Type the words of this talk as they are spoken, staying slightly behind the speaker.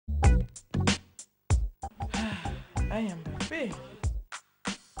ayamba pe.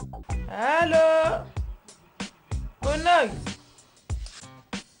 Allô? Bonox.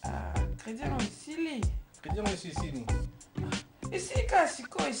 Ah, crédit non ici. Crédit non ici. Ici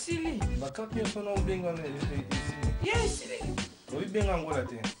kasiko ici. Bakap yo sono benga ici. Ya ici. Oui benga Angola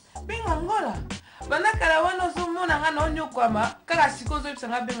te. Benga Angola. Bana kala wana zo mona nga na onyo kwama kaka siko zo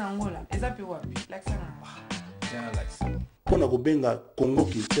bisanga benga Angola. Eza pe wapi? Laksa nga. Tiens laksa. Pona kobenga Congo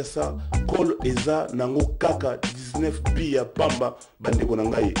Kinshasa kol eza nango kaka 19 pi ya pamba bandeko na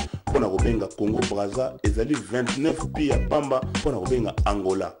ngai. Pona kobenga Congo Brazza ezali 29 pi ya pamba. Pona kobenga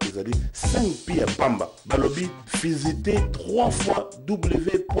Angola ezali 5 pi ya pamba. Balobi visitez 3 fois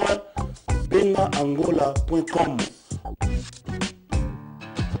w.bengaangola.com.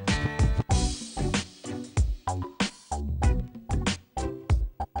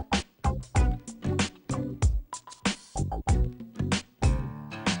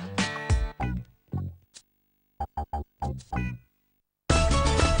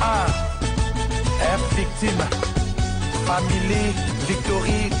 Family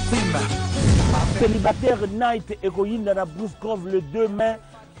Victory Team. Célibataire Night Egoyinda na Bruce Grove le 2 mai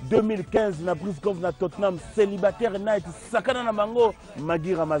 2015 na Bruce Grove na Tottenham. Célibataire Night sakana na bango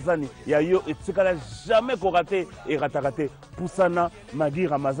Magi Ramazani ya yo etikala jamais ko raté et raté Poussana Magi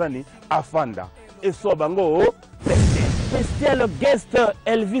Ramazani afanda et so bango spécial guest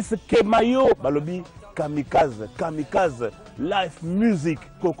Elvis Kemayo balobi kamikaze live music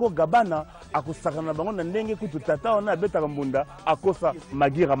Coco Gabana akosakana bango na ndenge kutu tata ona betaka mbunda akosa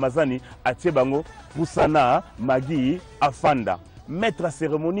Magi Ramazani atie bango Poussana Magi afanda. Maître à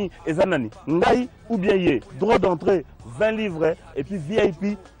cérémonie ezanani ngai ou bien ye droit d'entrée 20 livres et puis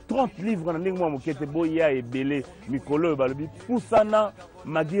VIP 30 livres na ndenge mwa mokete boya ebele mikolo balobi Poussana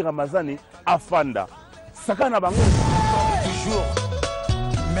Magi Ramazani afanda sakana bango Toujours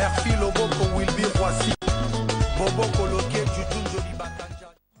Merci Loboko Wilby Roissy Boboko Loke Jutun Joli Bakanja.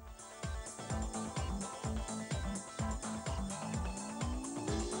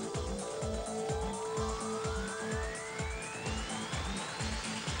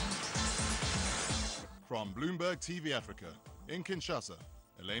 From Bloomberg TV Africa, in Kinshasa,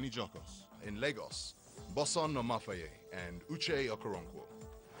 Eleni Jokos. In Lagos, Boson Nomafaye and Uche Okoronkwo.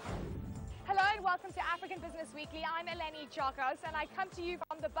 Hello and welcome to African Business Weekly. I'm Eleni Jokos and I come to you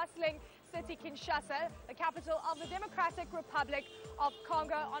from the bustling city Kinshasa, the capital of the Democratic Republic of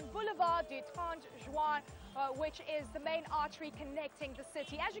Congo, on Boulevard du 30 Juin, which is the main artery connecting the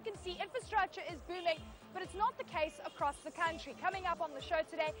city. As you can see, infrastructure is booming, but it's not the case across the country. Coming up on the show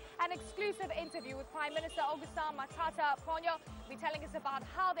today, an exclusive interview with Prime Minister Augustin Matata Ponyo. We'll be telling us about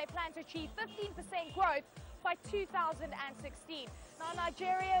how they plan to achieve 15% growth by 2016. Now,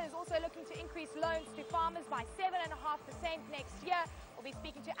 Nigeria is also looking to increase loans to farmers by 7.5% next year. We'll be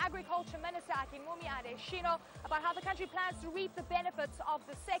speaking to Agriculture Minister Akinwumi Adeshino about how the country plans to reap the benefits of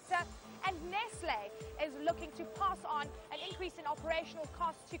the sector. And Nestle is looking to pass on an increase in operational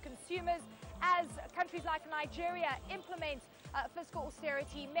costs to consumers as countries like Nigeria implement fiscal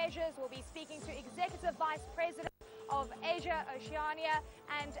austerity measures. We'll be speaking to Executive Vice President of Asia, Oceania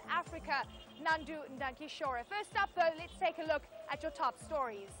and Africa, Nandu Ndankishore. First up though, let's take a look at your top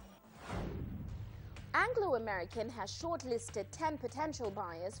stories. Anglo American has shortlisted 10 potential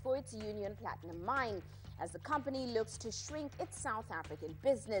buyers for its Union Platinum mine as the company looks to shrink its South African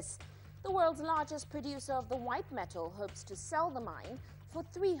business. The world's largest producer of the white metal hopes to sell the mine for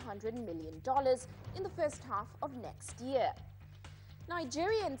 $300 million in the first half of next year.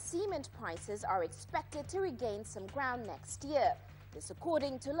 Nigerian cement prices are expected to regain some ground next year. This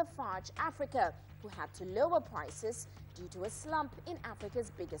according to Lafarge Africa, who had to lower prices due to a slump in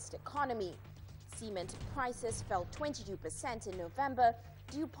Africa's biggest economy. Cement prices fell 22% in November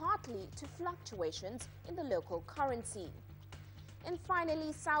due partly to fluctuations in the local currency. And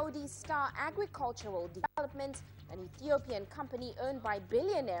finally, Saudi Star Agricultural Development, an Ethiopian company owned by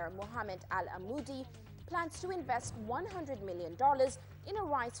billionaire Mohammed Al Amoudi, plans to invest $100 million in a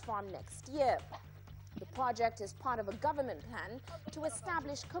rice farm next year. The project is part of a government plan to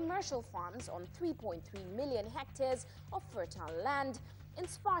establish commercial farms on 3.3 million hectares of fertile land in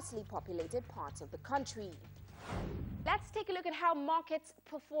sparsely populated parts of the country. Let's take a look at how markets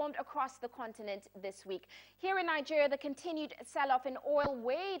performed across the continent this week. Here in Nigeria, the continued sell-off in oil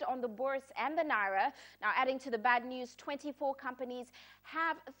weighed on the bourse and the naira. Now, adding to the bad news, 24 companies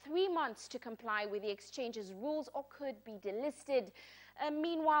have 3 months to comply with the exchange's rules or could be delisted.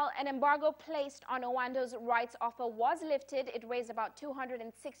 Meanwhile, an embargo placed on Owando's rights offer was lifted. It raised about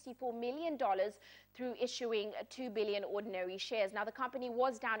 $264 million through issuing 2 billion ordinary shares. Now, the company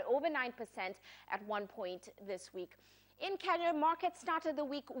was down over 9% at one point this week. In Kenya, markets started the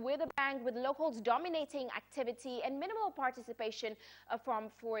week with a bang, with locals dominating activity and minimal participation from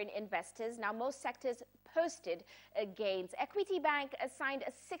foreign investors. Now, most sectors posted gains. Equity Bank signed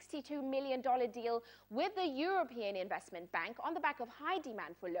a $62 million deal with the European Investment Bank on the back of high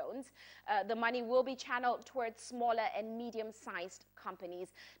demand for loans. The money will be channeled towards smaller and medium-sized companies.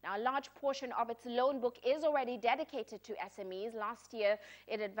 Now, a large portion of its loan book is already dedicated to SMEs. Last year,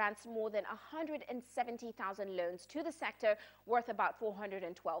 it advanced more than 170,000 loans to the sector, worth about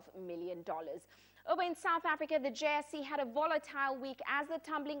 $412 million. Over in South Africa, the JSE had a volatile week as the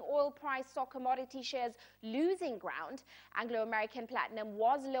tumbling oil price saw commodity shares losing ground. Anglo-American Platinum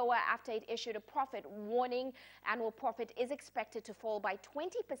was lower after it issued a profit warning. Annual profit is expected to fall by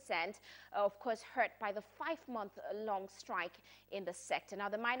 20%, of course hurt by the 5-month-long strike in the sector. Now,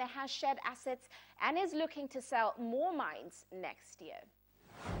 the miner has shed assets and is looking to sell more mines next year.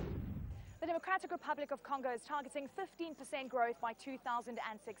 The Democratic Republic of Congo is targeting 15% growth by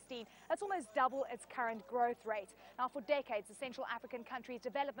 2016. That's almost double its current growth rate. Now, for decades, the Central African country's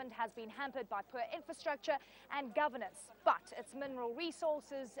development has been hampered by poor infrastructure and governance. But its mineral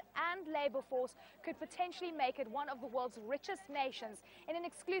resources and labor force could potentially make it one of the world's richest nations. In an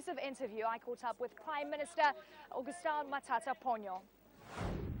exclusive interview, I caught up with Prime Minister Augustin Matata Ponyo.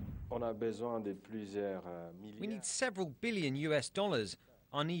 We need several billion US dollars.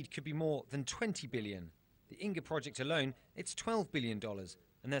 Our need could be more than 20 billion. The Inga project alone, it's $12 billion.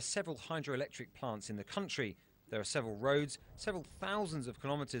 And there's several hydroelectric plants in the country. There are several roads, several thousands of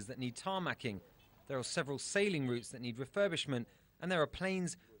kilometers that need tarmacking. There are several sailing routes that need refurbishment. And there are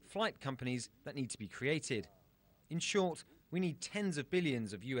planes, flight companies that need to be created. In short, we need tens of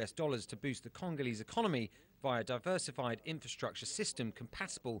billions of US dollars to boost the Congolese economy via a diversified infrastructure system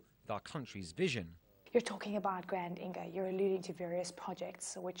compatible with our country's vision. You're talking about Grand Inga. You're alluding to various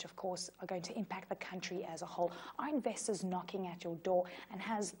projects which, of course, are going to impact the country as a whole. Are investors knocking at your door, and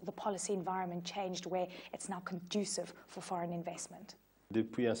has the policy environment changed where it's now conducive for foreign investment?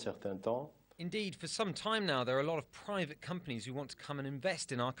 Indeed, for some time now, there are a lot of private companies who want to come and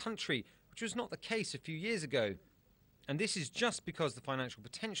invest in our country, which was not the case a few years ago. And this is just because the financial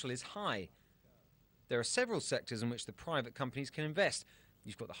potential is high. There are several sectors in which the private companies can invest.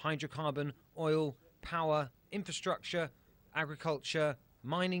 You've got the hydrocarbon, oil, power, infrastructure, agriculture,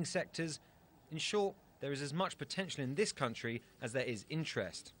 mining sectors. In short, there is as much potential in this country as there is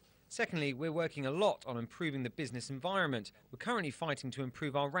interest. Secondly, we're working a lot on improving the business environment. We're currently fighting to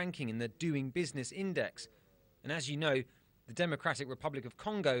improve our ranking in the Doing Business Index. And as you know, the Democratic Republic of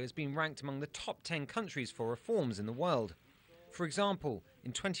Congo has been ranked among the top 10 countries for reforms in the world. For example,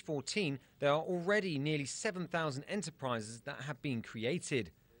 in 2014, there are already nearly 7,000 enterprises that have been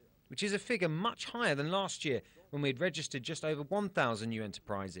created, which is a figure much higher than last year when we had registered just over 1,000 new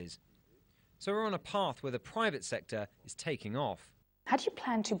enterprises. So we're on a path where the private sector is taking off. How do you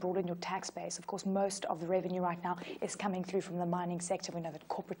plan to broaden your tax base? Of course, most of the revenue right now is coming through from the mining sector. We know that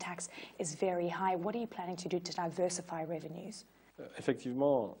corporate tax is very high. What are you planning to do to diversify revenues?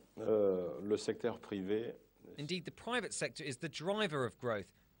 Indeed, the private sector is the driver of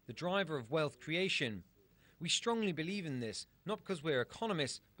growth, the driver of wealth creation. We strongly believe in this, not because we're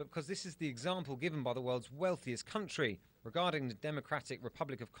economists, but because this is the example given by the world's wealthiest country. Regarding the Democratic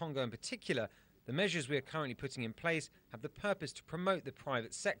Republic of Congo in particular, the measures we are currently putting in place have the purpose to promote the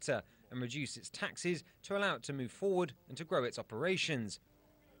private sector and reduce its taxes to allow it to move forward and to grow its operations.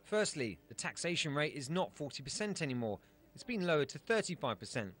 Firstly, the taxation rate is not 40% anymore. It's been lowered to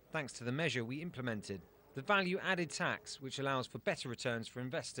 35% thanks to the measure we implemented. The value-added tax, which allows for better returns for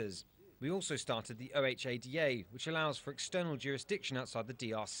investors. We also started the OHADA, which allows for external jurisdiction outside the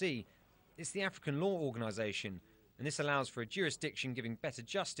DRC. It's the African Law Organization, and this allows for a jurisdiction giving better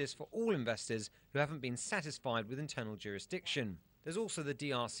justice for all investors who haven't been satisfied with internal jurisdiction. There's also the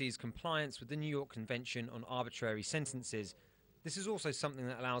DRC's compliance with the New York Convention on Arbitrary Sentences. This is also something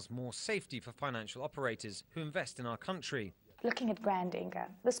that allows more safety for financial operators who invest in our country. Looking at Grand Inga,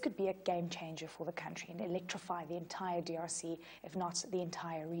 this could be a game changer for the country and electrify the entire DRC, if not the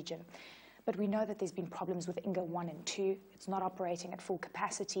entire region. But we know that there's been problems with Inga 1 and 2. It's not operating at full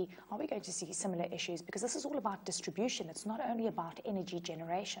capacity. Are we going to see similar issues? Because this is all about distribution. It's not only about energy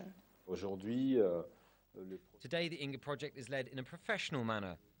generation. Today, the Inga project is led in a professional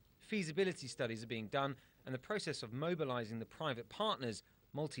manner. Feasibility studies are being done, and the process of mobilizing the private partners,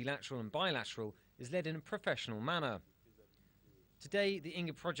 multilateral and bilateral, is led in a professional manner. Today, the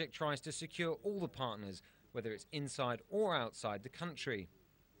Inga project tries to secure all the partners, whether it's inside or outside the country.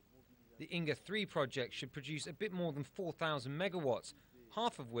 The Inga 3 project should produce a bit more than 4,000 megawatts,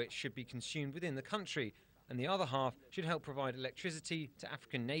 half of which should be consumed within the country, and the other half should help provide electricity to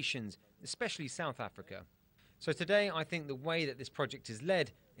African nations, especially South Africa. So today, I think the way that this project is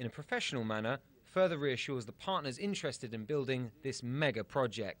led in a professional manner further reassures the partners interested in building this mega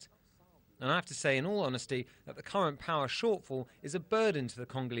project. And I have to say, in all honesty, that the current power shortfall is a burden to the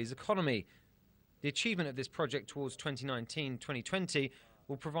Congolese economy. The achievement of this project towards 2019-2020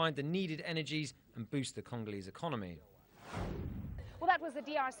 will provide the needed energies and boost the Congolese economy. Well, that was the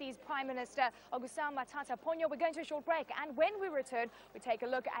DRC's Prime Minister, Augustin Matata Ponyo. We're going to a short break, and when we return, we take a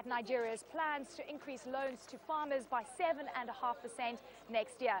look at Nigeria's plans to increase loans to farmers by 7.5%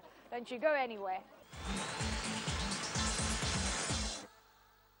 next year. Don't you go anywhere.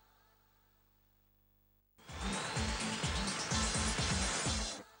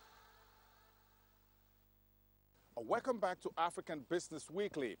 Welcome back to African Business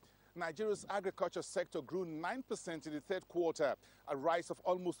Weekly. Nigeria's agriculture sector grew 9% in the third quarter, a rise of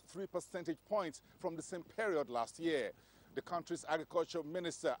almost 3 percentage points from the same period last year. The country's agriculture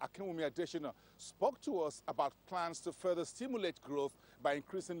minister, Akinwumi Adesina, spoke to us about plans to further stimulate growth by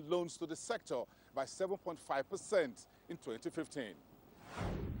increasing loans to the sector by 7.5% in 2015.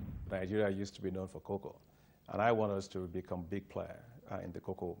 Nigeria used to be known for cocoa, and I want us to become a big player in the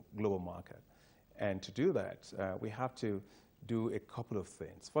cocoa global market. And to do that, we have to do a couple of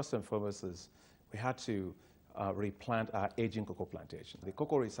things. First and foremost is we had to replant our aging cocoa plantations. The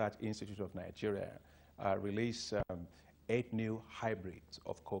Cocoa Research Institute of Nigeria released 8 new hybrids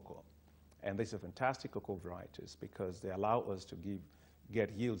of cocoa. And these are fantastic cocoa varieties because they allow us to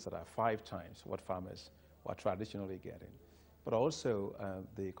get yields that are 5 times what farmers were traditionally getting. But also,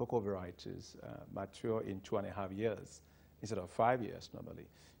 the cocoa varieties mature in 2.5 years instead of 5 years normally.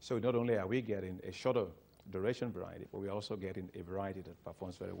 So not only are we getting a shorter duration variety, but we're also getting a variety that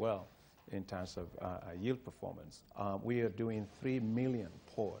performs very well in terms of yield performance. We are doing 3 million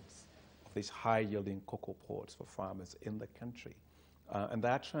pods of these high-yielding cocoa pods for farmers in the country. And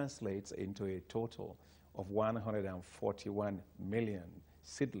that translates into a total of 141 million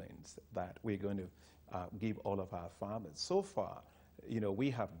seedlings that we're going to give all of our farmers. So far,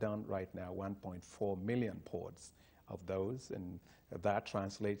 we have done right now 1.4 million pods of those, and that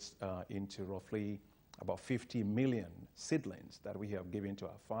translates into roughly about 50 million seedlings that we have given to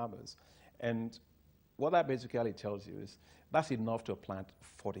our farmers. And what that basically tells you is that's enough to plant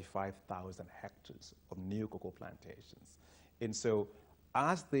 45,000 hectares of new cocoa plantations. And so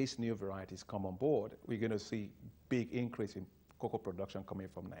as these new varieties come on board, we're going to see big increase in cocoa production coming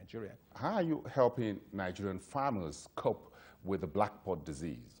from Nigeria. How are you helping Nigerian farmers cope with the black pod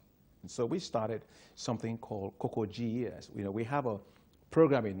disease? So we started something called Cocoa GES. We have a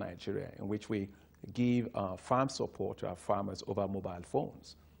program in Nigeria in which we give farm support to our farmers over mobile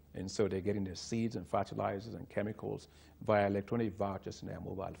phones. And so they're getting their seeds and fertilizers and chemicals via electronic vouchers in their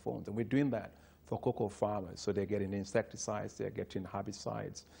mobile phones. And we're doing that for cocoa farmers. So they're getting insecticides, they're getting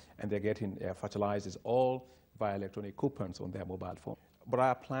herbicides, and they're getting fertilizers all via electronic coupons on their mobile phone. But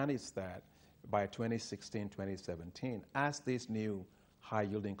our plan is that by 2016, 2017, as these new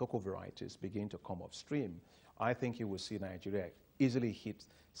high-yielding cocoa varieties begin to come upstream, I think you will see Nigeria easily hit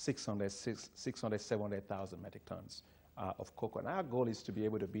 700,000 metric tons of cocoa. And our goal is to be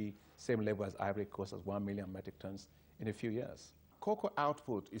able to be same level as Ivory Coast, as 1 million metric tons in a few years. Cocoa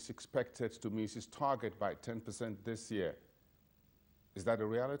output is expected to miss its target by 10% this year. Is that a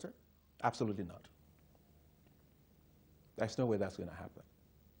reality? Absolutely not. There's no way that's going to happen.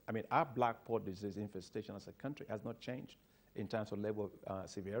 I mean, our black pod disease infestation as a country has not changed in terms of level of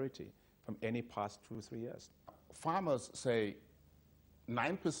severity from any past 2 or 3 years. Farmers say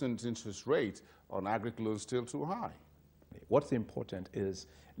 9% interest rate on agricultural loans still too high. What's important is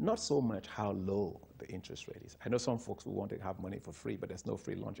not so much how low the interest rate is. I know some folks who want to have money for free, but there's no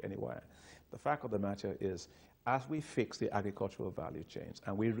free lunch anywhere. The fact of the matter is, as we fix the agricultural value chains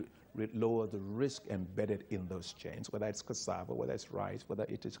and we lower the risk embedded in those chains, whether it's cassava, whether it's rice, whether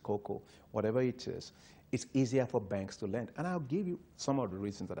it is cocoa, whatever it is, it's easier for banks to lend. And I'll give you some of the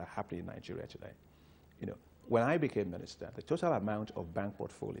reasons that are happening in Nigeria today. When I became minister, the total amount of bank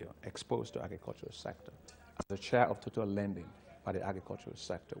portfolio exposed to agricultural sector, the share of total lending by the agricultural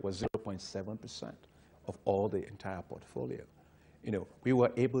sector was 0.7% of all the entire portfolio. We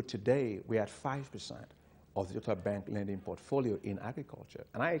were able today, we're at 5% of the total bank lending portfolio in agriculture.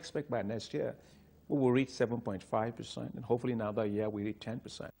 And I expect by next year, we will reach 7.5%, and hopefully in another year we reach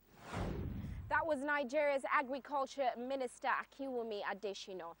 10%. That That was Nigeria's Agriculture Minister Akiwumi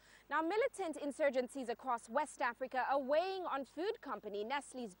Adesina. Now, militant insurgencies across West Africa are weighing on food company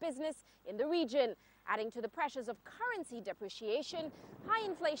Nestle's business in the region, adding to the pressures of currency depreciation, high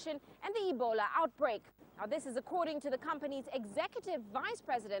inflation, and the Ebola outbreak. Now, this is according to the company's Executive Vice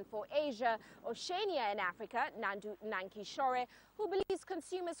President for Asia, Oceania and Africa, Nandu Nankishore, who believes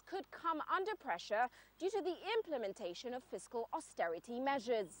consumers could come under pressure due to the implementation of fiscal austerity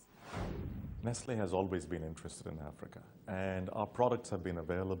measures. Nestle has always been interested in Africa, and our products have been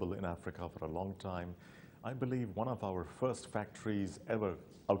available in Africa for a long time. I believe one of our first factories ever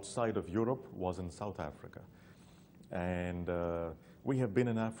outside of Europe was in South Africa. And we have been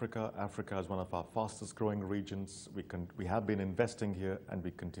in Africa. Africa is one of our fastest growing regions. We have been investing here, and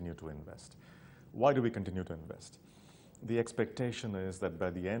we continue to invest. Why do we continue to invest? The expectation is that by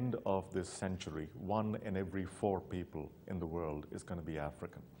the end of this century, 1 in every 4 people in the world is going to be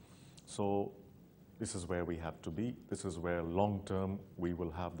African. So this is where we have to be. This is where long term we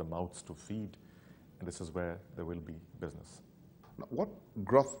will have the mouths to feed, and this is where there will be business. Now, what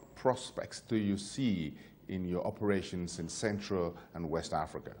growth prospects do you see in your operations in Central and West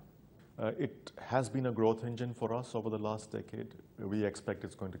Africa? It has been a growth engine for us over the last decade. We expect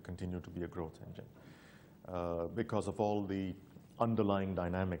it's going to continue to be a growth engine because of all the underlying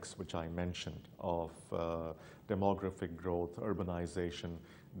dynamics which I mentioned of demographic growth, urbanization,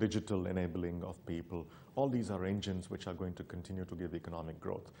 digital enabling of people. All these are engines which are going to continue to give economic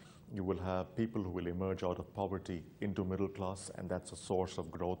growth. You will have people who will emerge out of poverty into middle class, and that's a source of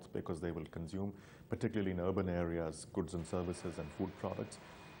growth because they will consume, particularly in urban areas, goods and services and food products.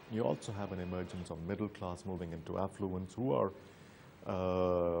 You also have an emergence of middle class moving into affluence who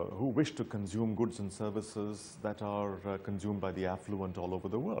wish to consume goods and services that are consumed by the affluent all over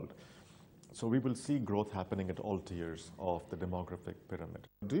the world. So we will see growth happening at all tiers of the demographic pyramid.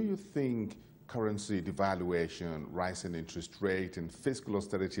 Do you think currency devaluation, rise in interest rate, and fiscal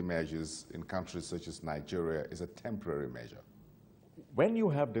austerity measures in countries such as Nigeria is a temporary measure? When you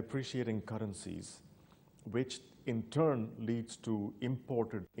have depreciating currencies, which in turn leads to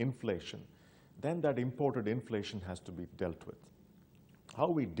imported inflation, then that imported inflation has to be dealt with. How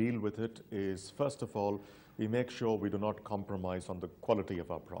we deal with it is, first of all, we make sure we do not compromise on the quality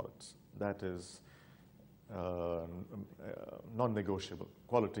of our products. That is non-negotiable.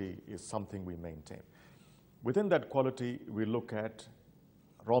 Quality is something we maintain. Within that quality, we look at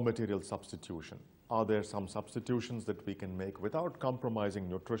raw material substitution. Are there some substitutions that we can make without compromising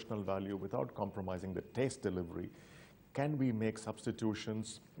nutritional value, without compromising the taste delivery? Can we make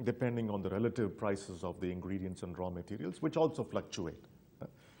substitutions depending on the relative prices of the ingredients and raw materials, which also fluctuate?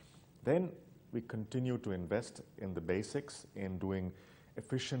 Then we continue to invest in the basics, in doing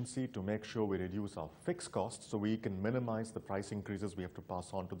efficiency to make sure we reduce our fixed costs so we can minimize the price increases we have to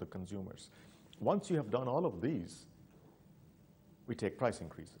pass on to the consumers. Once you have done all of these, we take price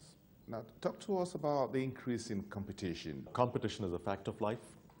increases. Now, talk to us about the increase in competition. Competition is a fact of life,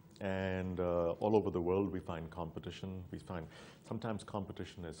 and all over the world we find competition. We find sometimes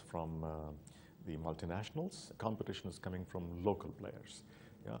competition is from the multinationals. Competition is coming from local players.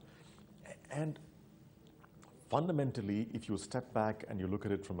 Yeah? And fundamentally, if you step back and you look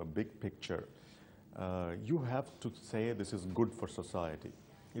at it from a big picture, you have to say this is good for society.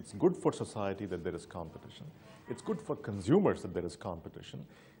 It's good for society that there is competition. It's good for consumers that there is competition,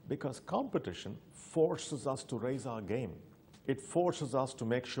 because competition forces us to raise our game. It forces us to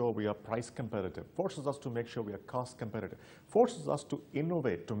make sure we are price competitive, forces us to make sure we are cost competitive, forces us to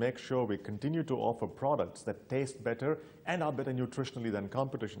innovate to make sure we continue to offer products that taste better and are better nutritionally than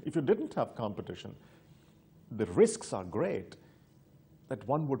competition. If you didn't have competition, the risks are great that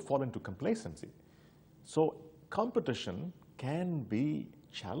one would fall into complacency. So competition can be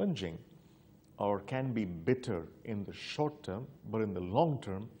challenging or can be bitter in the short term, but in the long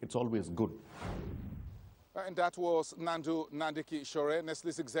term, it's always good. And that was Nandu Nankishore,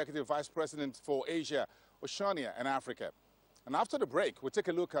 Nestle's Executive Vice President for Asia, Oceania and Africa. And after the break, we'll take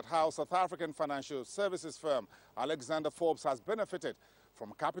a look at how South African financial services firm Alexander Forbes has benefited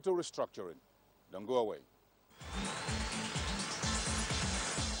from capital restructuring. Don't go away.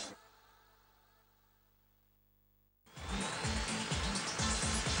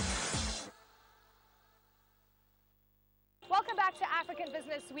 Welcome back to African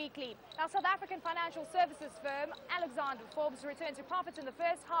Business Weekly. Now, South African financial services firm Alexander Forbes returned to profits in the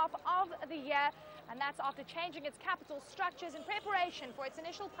first half of the year, and that's after changing its capital structures in preparation for its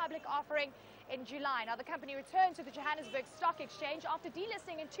initial public offering in July. Now, the company returned to the Johannesburg Stock Exchange after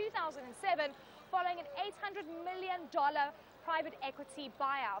delisting in 2007 following an $800 million private equity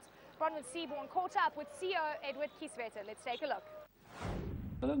buyout. Bronwyn Seaborn caught up with CEO Edward Kieswetter. Let's take a look.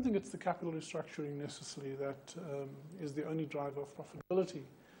 I don't think it's the capital restructuring necessarily that is the only driver of profitability.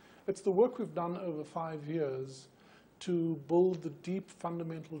 It's the work we've done over 5 years to build the deep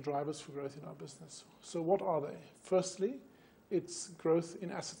fundamental drivers for growth in our business. So what are they? Firstly, it's growth in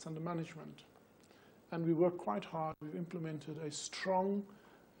assets under management. And we work quite hard. We've implemented a strong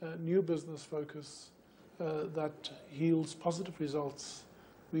new business focus that yields positive results.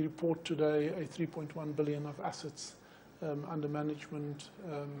 We report today a 3.1 billion of assets under management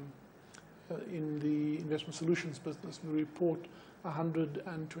in the investment solutions business. We report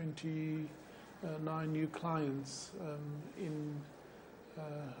 129 new clients in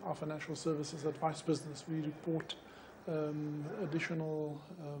our financial services advice business. We report additional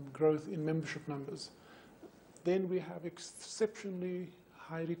growth in membership numbers. Then we have exceptionally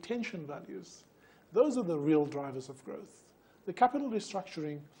high retention values. Those are the real drivers of growth. The capital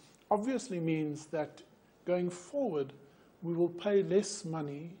restructuring obviously means that going forward, we will pay less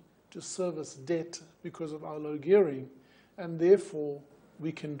money to service debt because of our low gearing, and therefore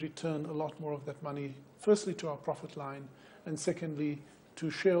we can return a lot more of that money, firstly to our profit line, and secondly to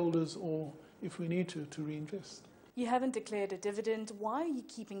shareholders, or if we need to reinvest. You haven't declared a dividend. Why are you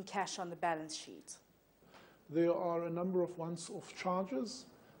keeping cash on the balance sheet? There are a number of once-off charges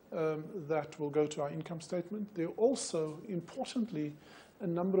that will go to our income statement. There are also, importantly, a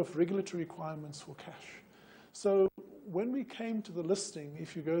number of regulatory requirements for cash. So when we came to the listing,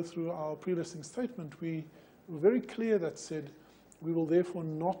 if you go through our pre-listing statement, we were very clear that said we will therefore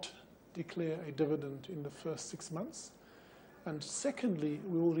not declare a dividend in the first 6 months. And secondly,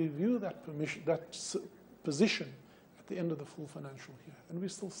 we will review that position at the end of the full financial year. And we're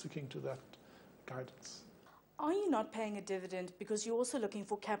still sticking to that guidance. Are you not paying a dividend because you're also looking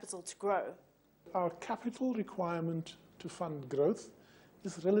for capital to grow? Our capital requirement to fund growth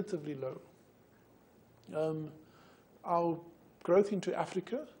is relatively low. Our growth into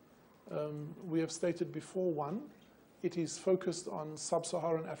Africa, we have stated before, one, it is focused on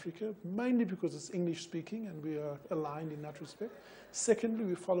sub-Saharan Africa, mainly because it's English speaking and we are aligned in that respect. Secondly,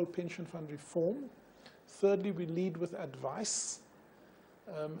 we follow pension fund reform. Thirdly, we lead with advice.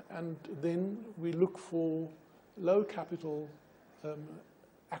 And then we look for low capital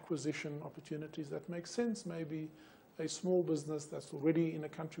acquisition opportunities that make sense. Maybe a small business that's already in a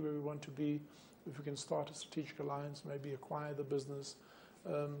country where we want to be, if we can start a strategic alliance, maybe acquire the business.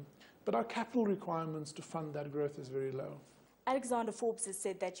 But our capital requirements to fund that growth is very low. Alexander Forbes has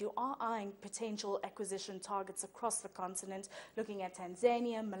said that you are eyeing potential acquisition targets across the continent, looking at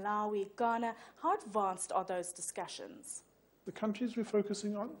Tanzania, Malawi, Ghana. How advanced are those discussions? The countries we're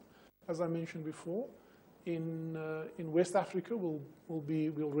focusing on, as I mentioned before, in West Africa,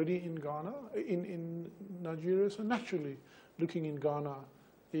 we're already in Ghana, in Nigeria, so naturally looking in Ghana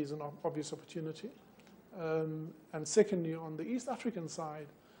is an obvious opportunity. And secondly, on the East African side,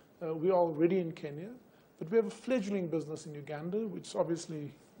 we are already in Kenya, but we have a fledgling business in Uganda, which is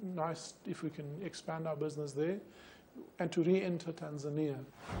obviously nice if we can expand our business there, and to re-enter Tanzania.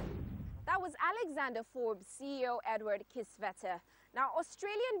 That was Alexander Forbes CEO Edward Kisvete. Now,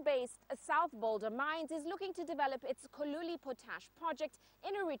 Australian-based South Boulder Mines is looking to develop its Koluli potash project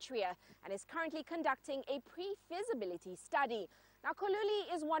in Eritrea and is currently conducting a pre-feasibility study. Now,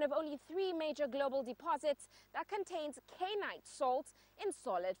 Koluli is one of only 3 major global deposits that contains kainite salt in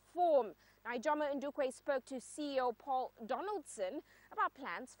solid form. Now, Ijoma Ndukwe spoke to CEO Paul Donaldson about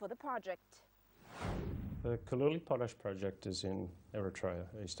plans for the project. The Koluli Potash project is in Eritrea,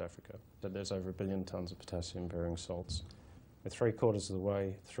 East Africa. There's over 1 billion tonnes of potassium-bearing salts. We're 3/4 of the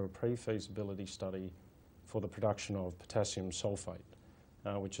way through a pre-feasibility study for the production of potassium sulfate,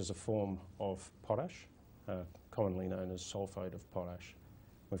 which is a form of potash, commonly known as sulfate of potash.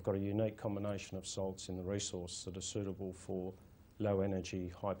 We've got a unique combination of salts in the resource that are suitable for low energy,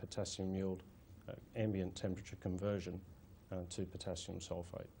 high potassium yield, ambient temperature conversion to potassium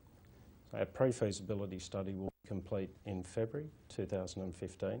sulfate. Our pre-feasibility study will be complete in February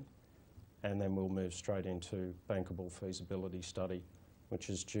 2015, and then we'll move straight into bankable feasibility study, which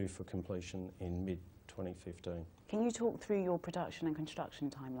is due for completion in mid-2015. Can you talk through your production and construction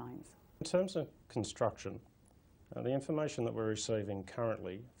timelines? In terms of construction, the information that we're receiving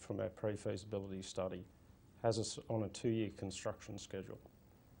currently from our pre-feasibility study has us on a 2-year construction schedule.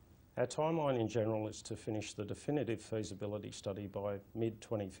 Our timeline in general is to finish the definitive feasibility study by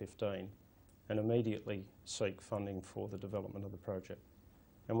mid-2015 and immediately seek funding for the development of the project.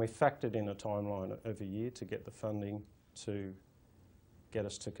 And we factored in a timeline of a year to get the funding to get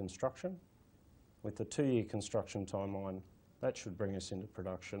us to construction. With the 2-year construction timeline, that should bring us into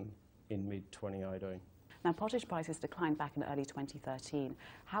production in mid-2018. Now, potash prices declined back in early 2013.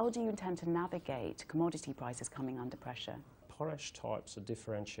 How do you intend to navigate commodity prices coming under pressure? potash types are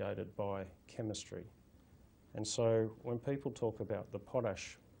differentiated by chemistry. And so when people talk about the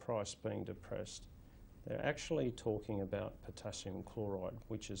potash price being depressed, they're actually talking about potassium chloride,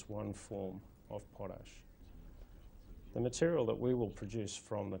 which is one form of potash. The material that we will produce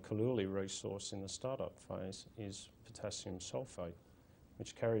from the Kaluli resource in the startup phase is potassium sulfate,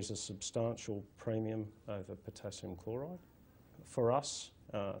 which carries a substantial premium over potassium chloride. For us,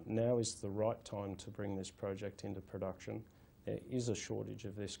 now is the right time to bring this project into production. There is a shortage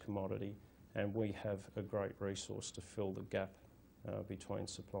of this commodity, and we have a great resource to fill the gap between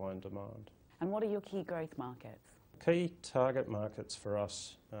supply and demand. And what are your key growth markets? Key target markets for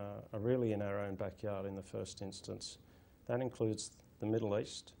us are really in our own backyard in the first instance. That includes the Middle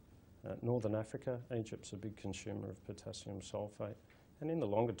East, Northern Africa. Egypt's a big consumer of potassium sulfate. And in the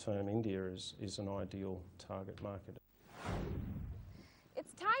longer term, India is an ideal target market.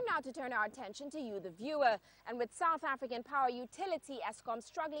 It's time now to turn our attention to you, the viewer. And with South African power utility Eskom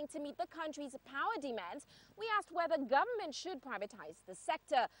struggling to meet the country's power demands, we asked whether government should privatize the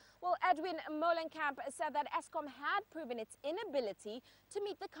sector. Well, Edwin Molenkamp said that Eskom had proven its inability to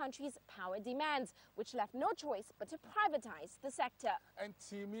meet the country's power demands, which left no choice but to privatize the sector. And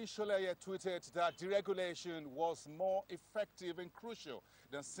Timi Sholeye tweeted that deregulation was more effective and crucial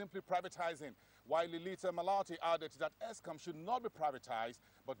than simply privatizing, while Lilita Malati added that Eskom should not be privatized,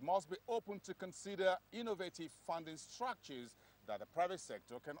 but must be open to consider innovative funding structures that the private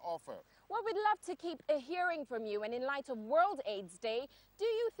sector can offer. Well, we'd love to keep hearing from you, and in light of World AIDS Day, do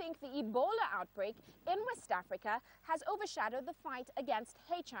you think the Ebola outbreak in West Africa has overshadowed the fight against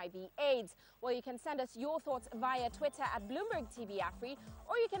HIV/AIDS? Well, you can send us your thoughts via Twitter at Bloomberg TV Afri,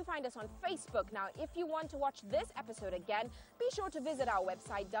 or you can find us on Facebook. Now, if you want to watch this episode again, be sure to visit our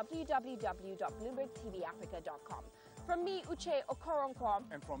website, www.bloombergtvafrica.com. From me, Uche Okoronkwo.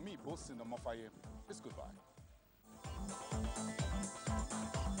 And from me, Bosin Omofaye, it's goodbye.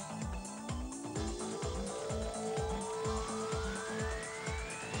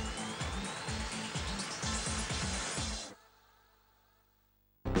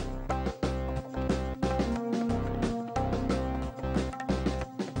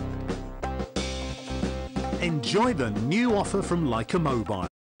 Enjoy the new offer from Leica Mobile.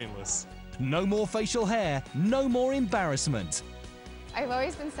 No more facial hair, no more embarrassment. I've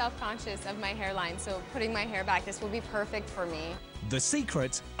always been self-conscious of my hairline, so putting my hair back, this will be perfect for me. The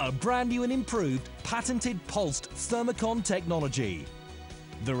secret, a brand new and improved patented pulsed Thermocon technology.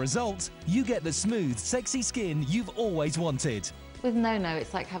 The result, you get the smooth, sexy skin you've always wanted. With No-No,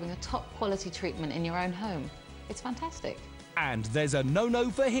 it's like having a top quality treatment in your own home. It's fantastic. And there's a no-no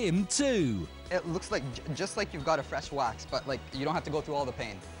for him too. It looks like just like you've got a fresh wax, but like you don't have to go through all the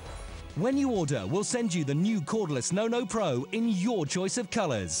pain. When you order, we'll send you the new cordless No-No Pro in your choice of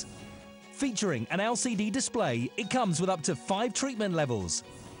colors. Featuring an LCD display, it comes with up to 5 treatment levels.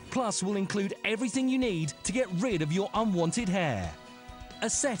 Plus, we'll include everything you need to get rid of your unwanted hair. A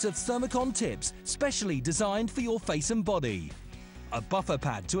set of Thermocon tips specially designed for your face and body. A buffer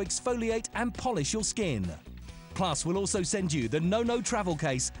pad to exfoliate and polish your skin. Plus, we'll also send you the No-No travel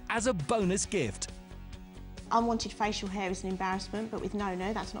case as a bonus gift. Unwanted facial hair is an embarrassment, but with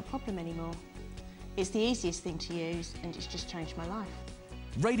No-No, that's not a problem anymore. It's the easiest thing to use, and it's just changed my life.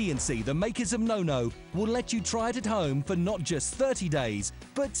 Radiancy, the makers of No-No, will let you try it at home for not just 30 days,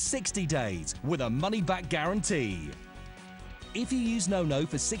 but 60 days, with a money-back guarantee. If you use No-No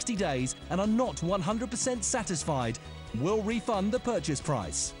for 60 days and are not 100% satisfied, we'll refund the purchase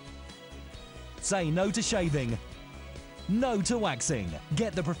price. Say no to shaving. No to waxing.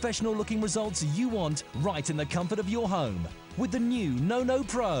 Get the professional looking results you want right in the comfort of your home with the new No-No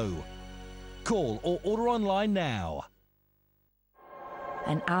Pro. Call or order online now.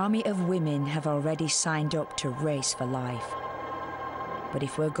 An army of women have already signed up to Race for Life. But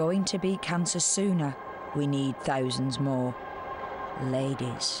if we're going to beat cancer sooner, we need thousands more.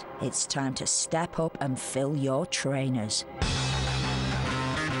 Ladies, it's time to step up and fill your trainers.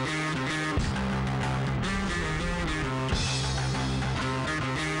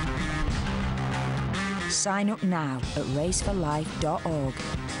 Sign up now at raceforlife.org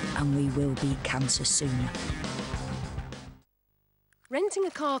and we will beat cancer sooner. Renting a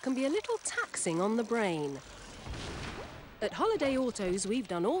car can be a little taxing on the brain. At Holiday Autos, we've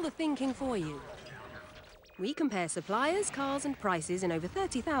done all the thinking for you. We compare suppliers, cars and prices in over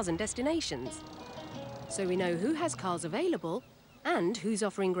 30,000 destinations. So we know who has cars available and who's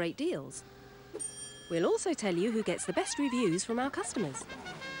offering great deals. We'll also tell you who gets the best reviews from our customers.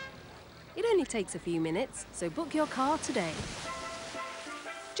 It only takes a few minutes, so book your car today.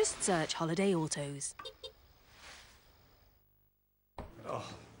 Just search Holiday Autos. Oh,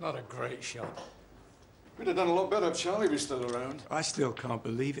 not a great shot. We'd have done a lot better if Charlie was still around. I still can't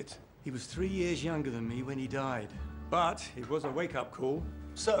believe it. He was 3 years younger than me when he died. But it was a wake-up call.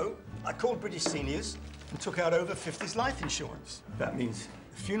 So, I called British Seniors and took out over 50's life insurance. That means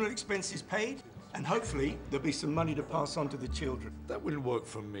the funeral expenses paid, and hopefully there'll be some money to pass on to the children. That wouldn't work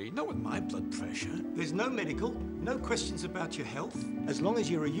for me, not with my blood pressure. There's no medical, no questions about your health. As long as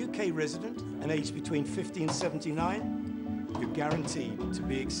you're a UK resident and aged between 50 and 79, you're guaranteed to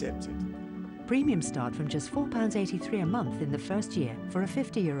be accepted. Premiums start from just £4.83 a month in the first year for a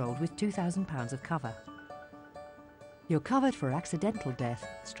 50-year-old with £2,000 of cover. You're covered for accidental death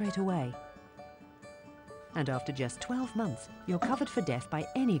straight away. And after just 12 months, you're covered for death by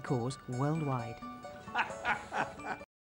any cause worldwide.